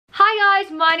Hi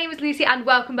guys, my name is Lucy and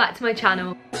welcome back to my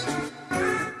channel.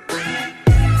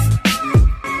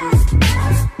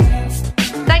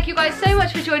 Thank you guys so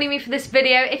much for joining me for this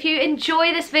video. If you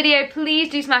enjoy this video, please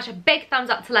do smash a big thumbs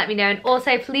up to let me know, and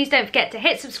also please don't forget to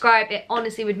hit subscribe. It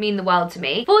honestly would mean the world to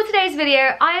me. For today's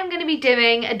video, I am going to be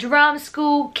doing a drama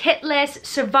school kit list,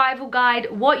 survival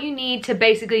guide, what you need to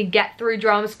basically get through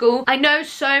drama school. I know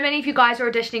so many of you guys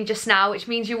are auditioning just now, which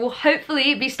means you will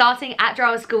hopefully be starting at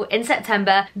drama school in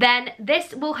September. Then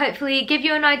this will hopefully give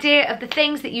you an idea of the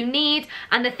things that you need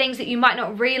and the things that you might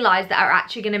not realise that are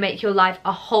actually going to make your life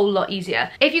a whole lot easier.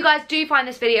 If you guys do find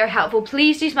this video helpful,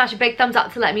 please do smash a big thumbs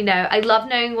up to let me know. I love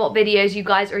knowing what videos you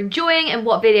guys are enjoying and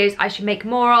what videos I should make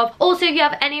more of. Also, if you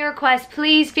have any requests,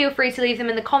 please feel free to leave them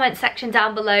in the comment section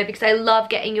down below, because I love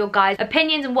getting your guys'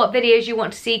 opinions and what videos you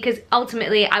want to see, because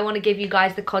ultimately I want to give you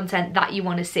guys the content that you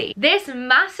want to see. This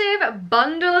massive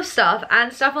bundle of stuff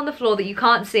and stuff on the floor that you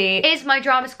can't see is my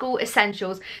drama school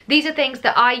essentials. These are things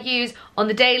that I use on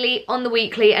the daily, on the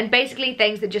weekly, and basically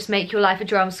things that just make your life at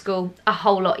drama school a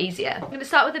whole lot easier. I'm going to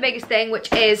start with the biggest thing,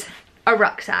 which is a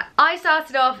rucksack. I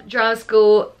started off drama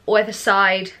school with a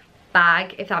side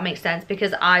bag, if that makes sense,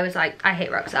 because I was like, I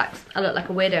hate rucksacks. I look like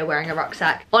a weirdo wearing a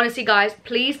rucksack. Honestly guys,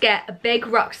 please get a big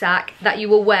rucksack that you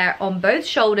will wear on both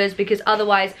shoulders, because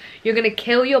otherwise you're gonna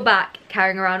kill your back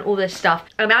carrying around all this stuff.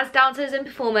 And as dancers and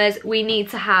performers, we need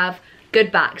to have good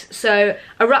backs, so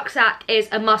a rucksack is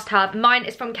a must-have. Mine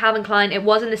is from Calvin Klein. It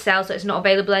was in the sale, so it's not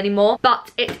available anymore,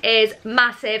 but it is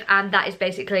massive, and that is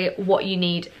basically what you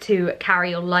need to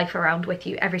carry your life around with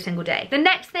you every single day. The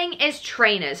next thing is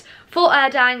trainers. For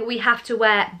Erdang, we have to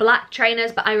wear black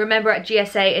trainers, but I remember at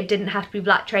GSA it didn't have to be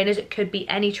black trainers, it could be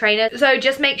any trainers. So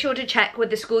just make sure to check with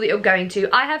the school that you're going to.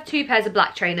 I have 2 pairs of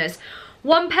black trainers.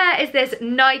 One pair is this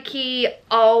Nike,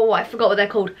 oh I forgot what they're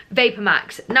called, Vapor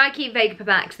Max. Nike Vapor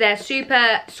Max. They're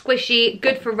super squishy,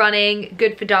 good for running,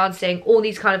 good for dancing, all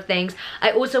these kind of things. I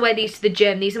also wear these to the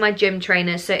gym. These are my gym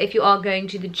trainers, so if you are going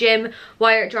to the gym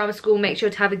while you're at drama school, make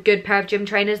sure to have a good pair of gym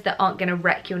trainers that aren't going to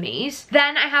wreck your knees.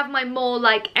 Then I have my more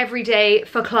like everyday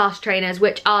for class trainers,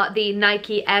 which are the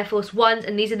Nike Air Force Ones,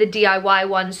 and these are the DIY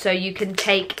ones, so you can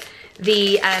take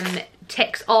the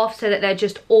ticks off so that they're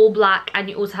just all black, and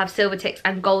you also have silver ticks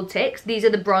and gold ticks. These are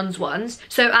the bronze ones.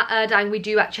 So at Erdang we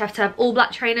do actually have to have all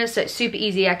black trainers, so it's super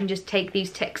easy. I can just take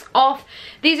these ticks off.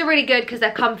 These are really good because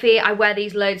they're comfy. I wear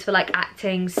these loads for like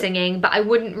acting, singing, but I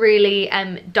wouldn't really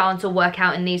dance or work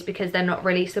out in these because they're not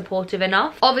really supportive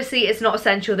enough. Obviously it's not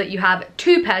essential that you have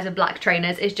 2 pairs of black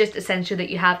trainers, it's just essential that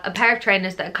you have a pair of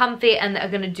trainers that are comfy and that are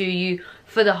going to do you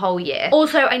for the whole year.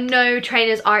 Also, I know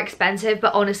trainers are expensive,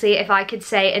 but honestly, if I could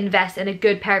say invest in a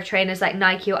good pair of trainers like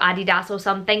Nike or Adidas or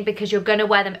something, because you're gonna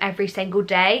wear them every single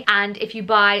day. And if you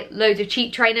buy loads of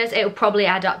cheap trainers, it'll probably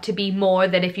add up to be more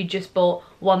than if you just bought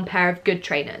 1 pair of good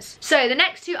trainers. So the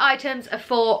next 2 items are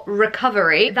for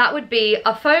recovery. That would be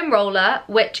a foam roller,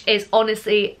 which is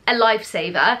honestly a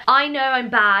lifesaver. I know I'm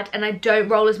bad and I don't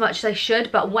roll as much as I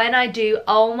should, but when I do,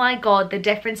 oh my god, the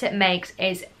difference it makes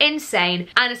is insane.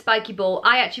 And a spiky ball.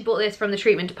 I actually bought this from the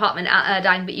treatment department at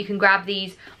Erdang, but you can grab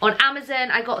these on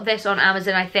Amazon. I got this on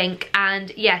Amazon, I think,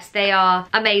 and yes, they are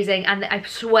amazing, and I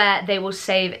swear they will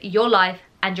save your life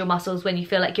and your muscles when you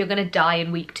feel like you're gonna die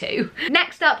in week 2.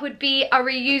 Next up would be a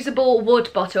reusable water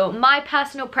bottle. My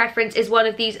personal preference is one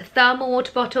of these thermal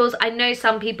water bottles. I know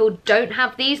some people don't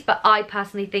have these, but I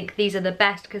personally think these are the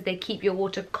best because they keep your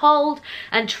water cold.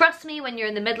 And trust me, when you're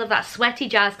in the middle of that sweaty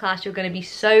jazz class, you're gonna be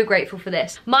so grateful for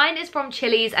this. Mine is from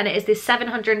Chili's, and it is this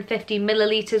 750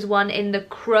 milliliters one in the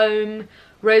chrome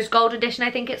rose gold edition, I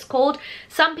think it's called.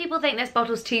 Some people think this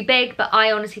bottle's too big, but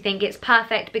I honestly think it's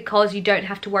perfect because you don't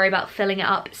have to worry about filling it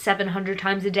up 700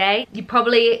 times a day. You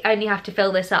probably only have to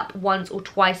fill this up once or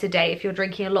twice a day if you're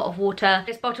drinking a lot of water.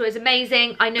 This bottle is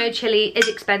amazing. I know Chili is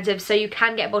expensive, so you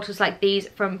can get bottles like these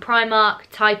from Primark,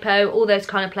 Typo, all those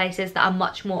kind of places that are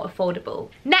much more affordable.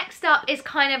 Next up is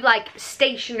kind of like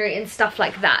stationery and stuff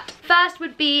like that. First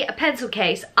would be a pencil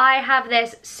case. I have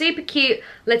this super cute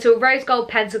little rose gold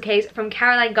pencil case from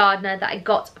Caroline Gardner that I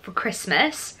got for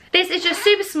Christmas. This is just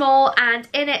super small, and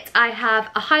in it I have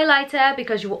a highlighter,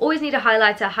 because you will always need a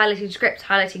highlighter, highlighting scripts,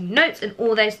 highlighting notes and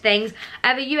all those things. I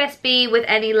have a USB with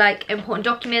any like important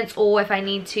documents, or if I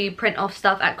need to print off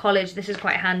stuff at college, this is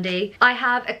quite handy. I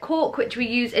have a cork which we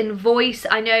use in voice.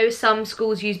 I know some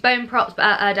schools use bone props, but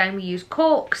at Erdang we use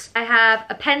corks. I have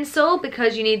a pencil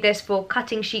because you need this for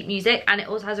cutting sheet music, and it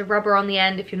also has a rubber on the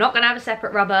end. If you're not going to have a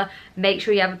separate rubber, make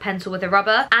sure you have a pencil with a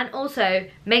rubber. And also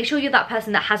make sure you're that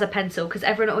person that has a pencil, because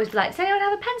everyone always be like, does anyone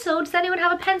have a pencil? Does anyone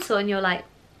have a pencil? And you're like,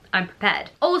 I'm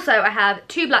prepared. Also, I have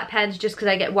 2 black pens just because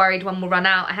I get worried one will run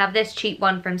out. I have this cheap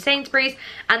one from Sainsbury's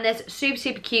and this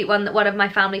super cute one that one of my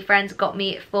family friends got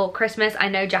me for Christmas. I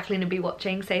know Jacqueline will be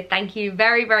watching, so thank you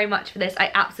very much for this.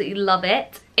 I absolutely love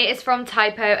it. It is from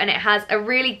Typo and it has a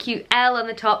really cute L on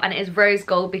the top and it is rose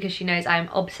gold because she knows I'm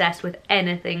obsessed with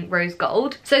anything rose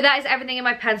gold. So that is everything in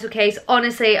my pencil case.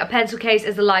 Honestly, a pencil case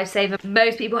is a lifesaver.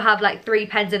 Most people have like 3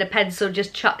 pens and a pencil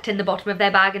just chucked in the bottom of their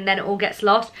bag and then it all gets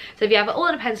lost. So if you have it all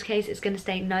in a pencil case, it's going to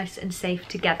stay nice and safe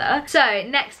together. So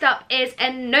next up is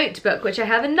a notebook, which I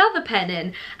have another pen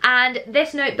in. And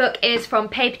this notebook is from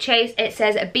Paper Chase. It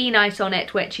says be nice on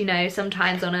it, which, you know,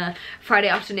 sometimes on a Friday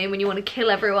afternoon when you want to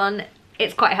kill everyone,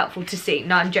 it's quite helpful to see.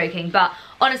 No, I'm joking, but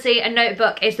honestly, a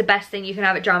notebook is the best thing you can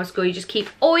have at drama school. You just keep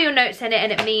all your notes in it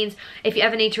and it means if you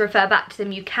ever need to refer back to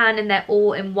them, you can, and they're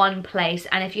all in one place.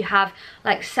 And if you have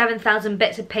like 7,000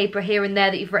 bits of paper here and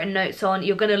there that you've written notes on,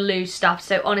 you're gonna lose stuff.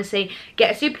 So honestly,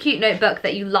 get a super cute notebook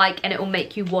that you like and it will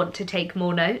make you want to take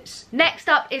more notes. Next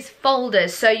up is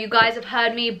folders. So you guys have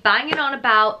heard me banging on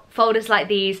about folders like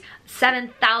these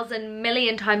 7,000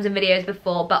 million times in videos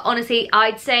before, but honestly,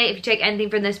 I'd say if you take anything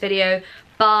from this video,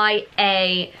 buy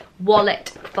a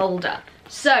wallet folder.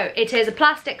 So it is a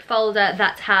plastic folder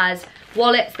that has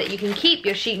wallets that you can keep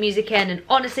your sheet music in, and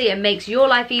honestly it makes your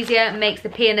life easier, it makes the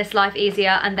pianist's life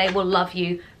easier, and they will love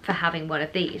you for having one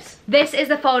of these. This is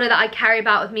the folder that I carry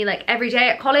about with me like every day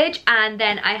at college, and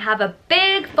then I have a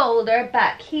big folder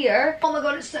back here. Oh my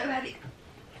god, it's so heavy.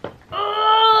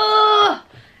 Oh!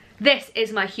 This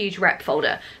is my huge rep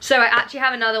folder. So I actually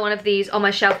have another one of these on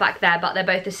my shelf back there, but they're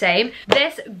both the same.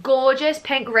 This gorgeous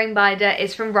pink ring binder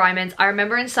is from Ryman's. I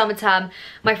remember in summertime,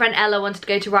 my friend Ella wanted to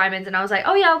go to Ryman's and I was like,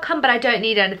 oh yeah, I'll come, but I don't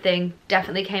need anything.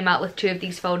 Definitely came out with 2 of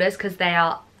these folders because they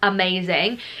are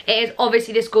amazing. It is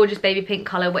obviously this gorgeous baby pink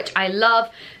color, which I love.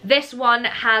 This one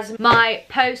has my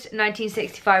post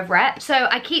 1965 rep, so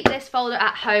I keep this folder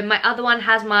at home. My other one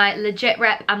has my legit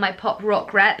rep and my pop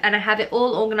rock rep, and I have it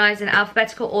all organized in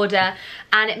alphabetical order,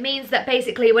 and it means that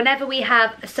basically whenever we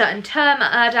have a certain term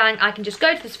at Erdang, I can just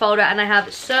go to this folder and I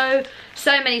have so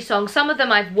many songs. Some of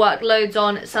them I've worked loads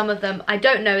on, some of them I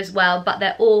don't know as well, but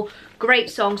they're all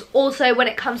great songs. Also, when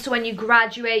it comes to when you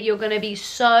graduate, you're going to be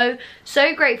so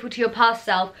grateful to your past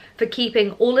self for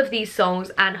keeping all of these songs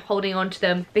and holding on to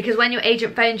them, because when your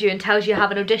agent phones you and tells you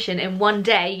have an audition in one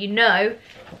day, you know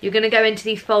you're going to go into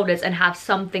these folders and have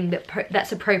something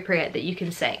that's appropriate that you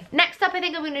can sing. Next up, I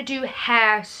think I'm going to do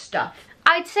hair stuff.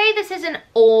 I'd say this isn't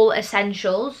all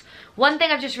essentials. One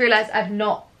thing I've just realized I've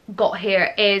not got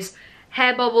here is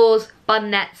hair bobbles,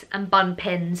 bun nets and bun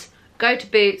pins. Go to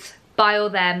Boots, buy all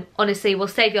them. Honestly, will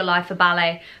save your life for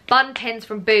ballet. Bun pins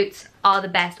from Boots are the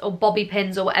best, or bobby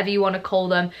pins, or whatever you want to call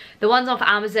them. The ones off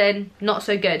Amazon, not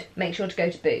so good. Make sure to go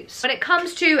to Boots. When it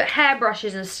comes to hair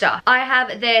brushes and stuff, I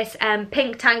have this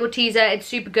pink Tangle Teaser. It's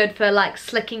super good for like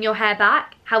slicking your hair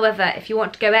back. However, if you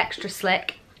want to go extra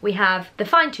slick, we have the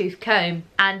fine tooth comb,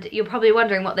 and you're probably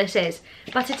wondering what this is,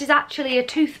 but it is actually a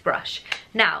toothbrush.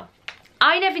 Now,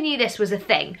 I never knew this was a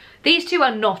thing. These two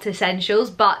are not essentials,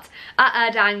 but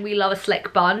at Erdang we love a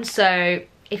slick bun, so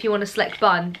if you want a slick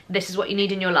bun, this is what you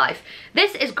need in your life.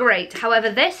 This is great,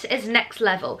 however, this is next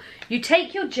level. You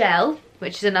take your gel,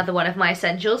 which is another one of my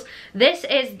essentials. This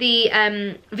is the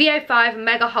VO5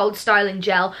 Mega Hold Styling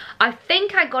Gel. I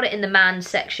think I got it in the man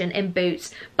section in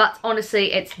Boots, but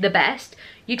honestly, it's the best.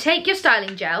 You take your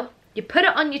styling gel, you put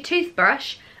it on your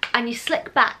toothbrush, and you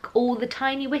slick back all the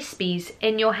tiny wispies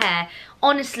in your hair.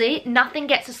 Honestly, nothing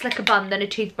gets a slicker bun than a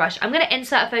toothbrush. I'm going to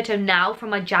insert a photo now from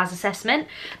my jazz assessment.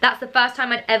 That's the first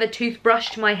time I'd ever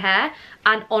toothbrushed my hair,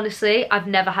 and honestly, I've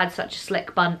never had such a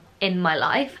slick bun in my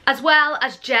life. As well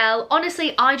as gel.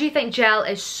 Honestly, I do think gel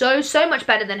is so much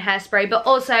better than hairspray, but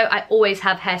also I always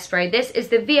have hairspray. This is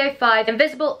the VO5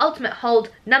 Invisible Ultimate Hold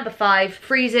No. 5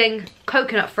 Freezing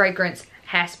Coconut Fragrance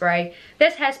hairspray.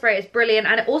 This hairspray is brilliant,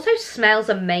 and it also smells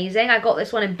amazing. I got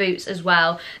this one in Boots as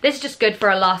well. This is just good for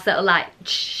a last little like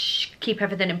keep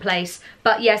everything in place.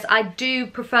 But yes, I do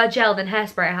prefer gel than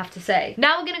hairspray, I have to say.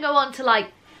 Now we're gonna go on to like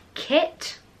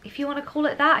kit, if you want to call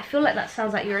it that. I feel like that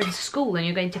sounds like you're in school and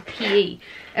you're going to PE.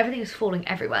 Everything is falling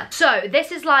everywhere. So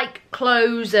this is like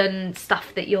clothes and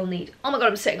stuff that you'll need. Oh my god,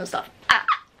 I'm sitting on stuff.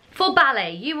 For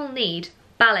ballet, you will need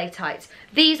ballet tights.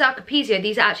 These are Capezio.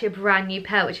 These are actually a brand new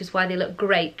pair, which is why they look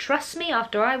great. Trust me,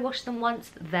 after I wash them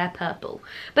once, they're purple.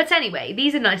 But anyway,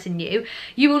 these are nice and new.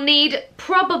 You will need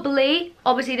probably,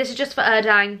 obviously this is just for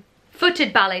Erdang,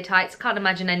 footed ballet tights. Can't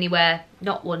imagine anywhere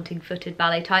not wanting footed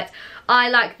ballet tights. I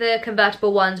like the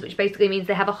convertible ones, which basically means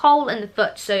they have a hole in the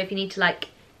foot, so if you need to like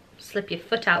slip your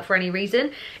foot out for any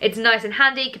reason, it's nice and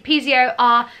handy. Capezio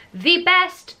are the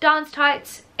best dance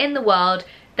tights in the world.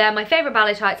 They're my favourite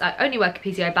ballet tights. I only wear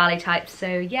Capezio ballet tights, so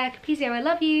yeah, Capezio, I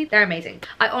love you. They're amazing.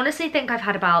 I honestly think I've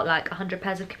had about like 100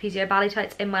 pairs of Capezio ballet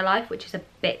tights in my life, which is a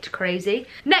bit crazy.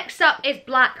 Next up is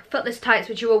black footless tights,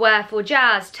 which you will wear for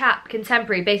jazz, tap,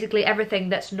 contemporary, basically everything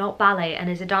that's not ballet and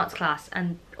is a dance class,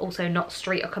 and also not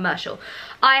street or commercial.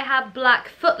 I have black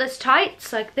footless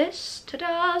tights like this,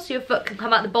 ta-da, so your foot can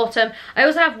come out the bottom. I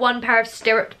also have one pair of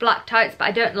stirruped black tights, but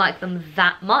I don't like them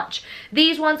that much.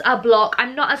 These ones are block.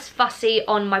 I'm not as fussy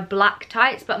on my black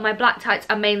tights, but my black tights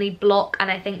are mainly block, and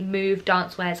I think Move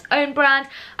Dancewear's own brand.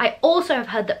 I also have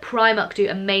heard that Primark do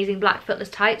amazing black footless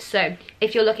tights, so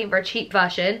if you're looking for a cheap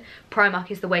version,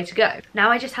 Primark is the way to go.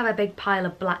 Now I just have a big pile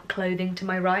of black clothing to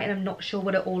my right, and I'm not sure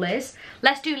what it all is.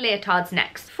 Let's do leotards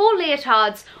next. For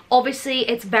leotards, obviously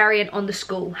it's variant on the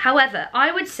school. However,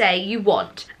 I would say you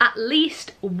want at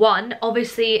least one.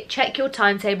 Obviously, check your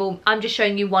timetable. I'm just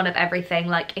showing you one of everything.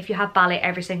 Like if you have ballet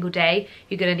every single day,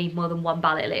 you're gonna need more than one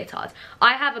ballet leotard.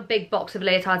 I have a big box of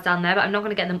leotards down there, but I'm not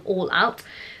gonna get them all out.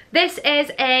 This is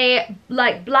a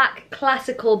like black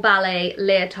classical ballet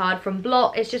leotard from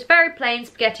Block. It's just very plain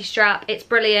spaghetti strap. It's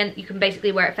brilliant. You can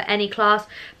basically wear it for any class,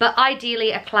 but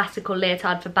ideally a classical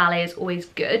leotard for ballet is always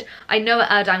good. I know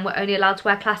at Erdine we're only allowed to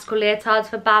wear classical leotards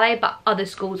for ballet, but other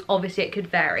schools obviously it could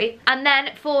vary. And then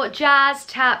for jazz,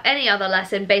 tap, any other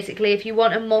lesson, basically if you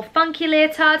want a more funky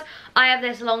leotard, I have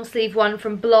this long sleeve one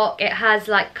from Block. It has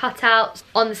like cutouts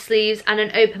on the sleeves and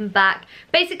an open back.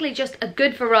 Basically just a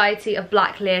good variety of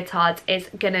black leotards is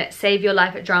gonna save your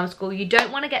life at drama school. You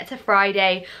don't want to get to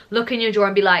Friday, look in your drawer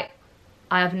and be like,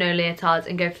 I have no leotards,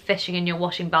 and go fishing in your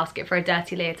washing basket for a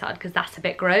dirty leotard, because that's a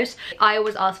bit gross. I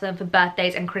always ask for them for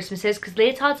birthdays and Christmases because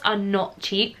leotards are not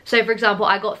cheap. So for example,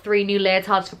 I got 3 new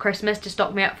leotards for Christmas to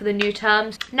stock me up for the new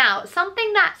terms. Now,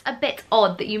 something that's a bit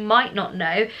odd that you might not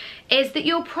know is that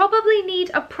you'll probably need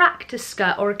a practice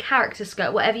skirt or a character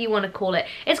skirt, whatever you want to call it.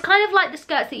 It's kind of like the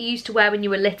skirts that you used to wear when you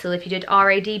were little if you did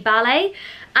RAD ballet,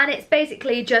 and it's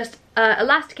basically just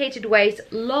elasticated waist,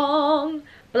 long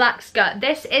black skirt.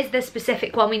 This is the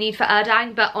specific one we need for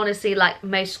Erdine, but honestly, like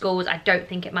most schools, I don't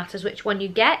think it matters which one you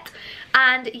get.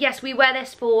 And yes, we wear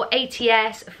this for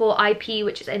ATS, for IP,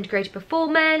 which is integrated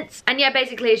performance, and yeah,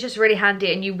 basically it's just really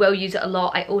handy and you will use it a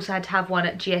lot. I also had to have one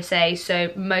at GSA,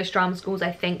 so most drama schools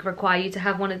I think require you to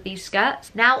have one of these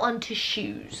skirts. Now on to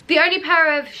shoes. The only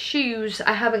pair of shoes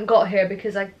I haven't got here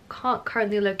because I can't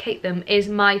currently locate them is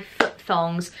my foot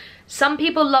thongs. Some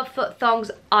people love foot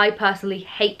thongs. I personally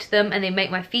hate them and they make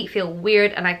my feet feel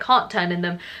weird and I can't turn in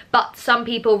them, but some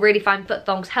people really find foot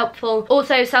thongs helpful.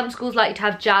 Also, some schools like to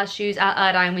have jazz shoes. At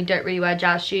Erdine we don't really wear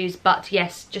jazz shoes, but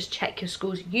yes, just check your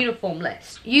school's uniform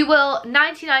list. You will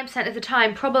 99% of the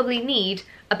time probably need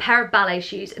a pair of ballet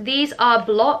shoes. These are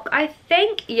Block, I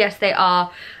think. Yes, they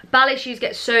are. Ballet shoes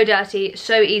get so dirty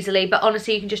so easily, but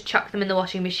honestly you can just chuck them in the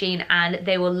washing machine and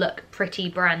they will look pretty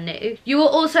brand new. You will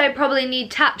also probably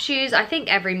need tap shoes. I think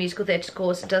every musical theatre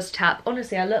course does tap.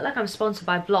 Honestly, I look like I'm sponsored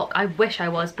by Block. I wish I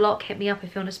was. Block, hit me up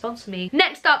if you want to sponsor me.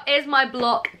 Next up is my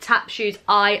Block tap shoes.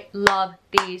 I love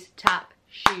these tap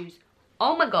shoes.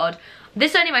 Oh my god.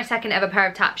 This is only my second ever pair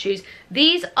of tap shoes.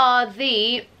 These are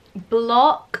the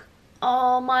Block,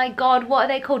 oh my god, what are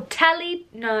they called?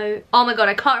 No. Oh my god,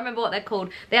 I can't remember what they're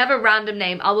called. They have a random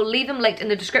name. I will leave them linked in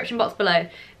the description box below.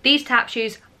 These tap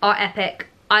shoes are epic.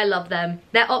 I love them.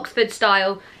 They're Oxford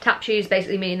style tap shoes,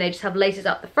 basically meaning they just have laces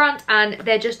up the front and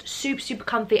they're just super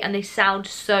comfy and they sound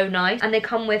so nice. And they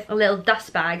come with a little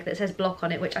dust bag that says Block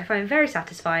on it, which I find very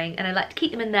satisfying, and I like to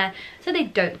keep them in there so they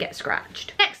don't get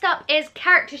scratched. Next up is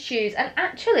character shoes, and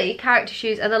actually character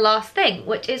shoes are the last thing,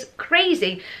 which is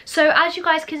crazy. So as you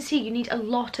guys can see, you need a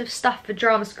lot of stuff for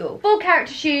drama school. For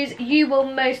character shoes, you will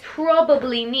most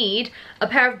probably need a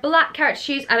pair of black character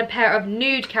shoes and a pair of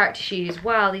nude character shoes.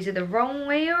 Wow, these are the wrong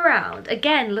way around.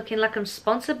 Again, looking like I'm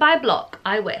sponsored by Block.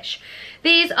 I wish.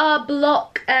 These are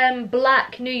Block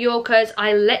black New Yorkers.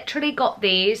 I literally got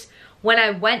these when I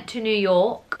went to New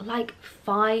York like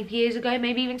 5 years ago,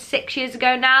 maybe even 6 years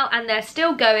ago now, and they're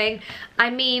still going. I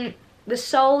mean, the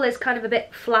sole is kind of a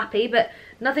bit flappy, but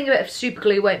nothing a bit of super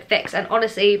glue won't fix. And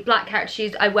honestly, black character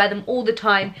shoes, I wear them all the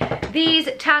time. These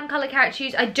tan colour character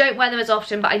shoes, I don't wear them as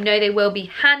often, but I know they will be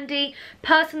handy.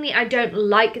 Personally, I don't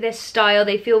like this style.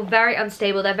 They feel very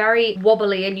unstable. They're very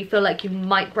wobbly and you feel like you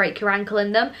might break your ankle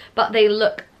in them, but they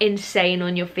look insane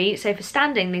on your feet. So for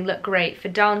standing, they look great. For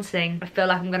dancing, I feel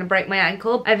like I'm going to break my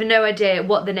ankle. I have no idea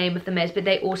what the name of them is, but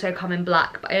they also come in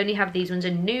black, but I only have these ones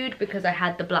in nude because I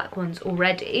had the black ones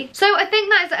already. So I think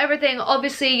that is everything.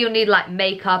 Obviously, you'll need like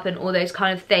makeup and all those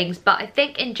kind of things, but I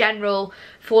think in general,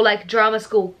 for like drama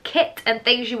school kit and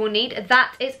things you will need.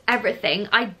 That is everything.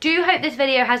 I do hope this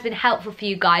video has been helpful for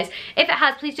you guys. If it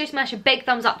has, please do smash a big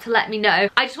thumbs up to let me know.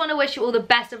 I just want to wish you all the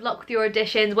best of luck with your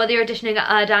auditions, whether you're auditioning at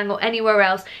Erdang or anywhere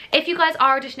else. If you guys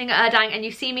are auditioning at Erdang and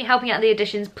you see me helping out the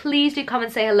auditions, please do come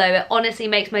and say hello. It honestly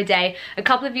makes my day. A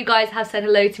couple of you guys have said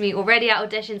hello to me already at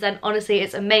auditions, and honestly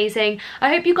it's amazing. I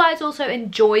hope you guys also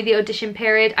enjoy the audition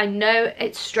period. I know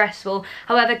it's stressful,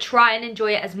 however try and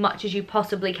enjoy it as much as you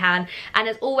possibly can. And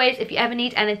as always, if you ever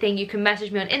need anything, you can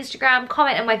message me on Instagram,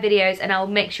 comment on my videos, and I'll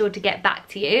make sure to get back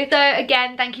to you. So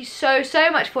again, thank you so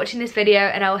much for watching this video,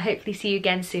 and I will hopefully see you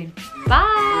again soon.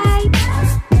 Bye!